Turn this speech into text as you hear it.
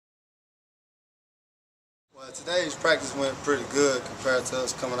Well, today's practice went pretty good compared to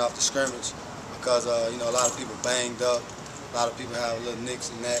us coming off the scrimmage because you know, a lot of people banged up, a lot of people have little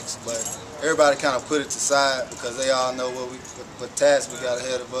nicks and knacks, but everybody kind of put it to side because they all know what task we got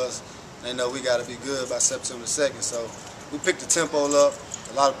ahead of us. They know we got to be good by September 2nd, so we picked the tempo up.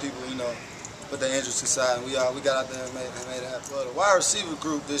 A lot of people, you know, put their injuries aside, and we got out there and made it happen. Well, the wide receiver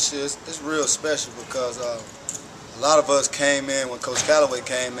group this year is real special because a lot of us came in when Coach Callaway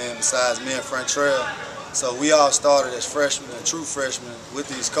came in, besides me and Frank Trail. So we all started as freshmen and true freshmen with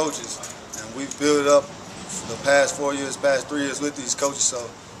these coaches, and we've built it up for the past 4 years, past 3 years with these coaches. So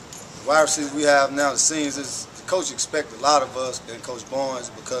the wide receivers we have now, the seniors, the coach expects a lot of us and Coach Barnes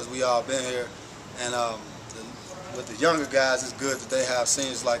because we all been here. And with the younger guys, it's good that they have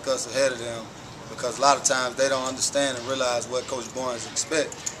seniors like us ahead of them because a lot of times they don't understand and realize what Coach Barnes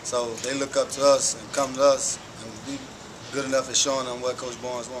expects. So they look up to us and come to us and be good enough at showing them what Coach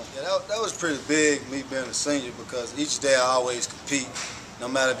Barnes wants. Yeah, that was pretty big, me being a senior, because each day I always compete. No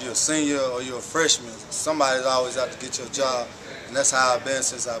matter if you're a senior or you're a freshman, somebody's always out to get your job. And that's how I've been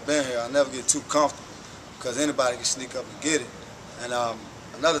since I've been here. I never get too comfortable because anybody can sneak up and get it. And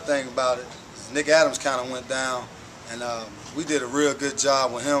another thing about it is Nick Adams kind of went down, and we did a real good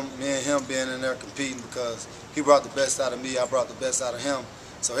job with him, me and him being in there competing, because he brought the best out of me, I brought the best out of him.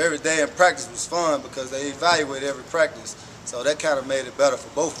 So every day in practice was fun because they evaluated every practice. So that kind of made it better for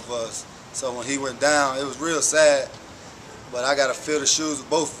both of us. So when he went down, it was real sad, but I got to fill the shoes of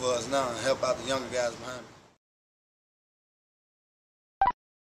both of us now and help out the younger guys behind me.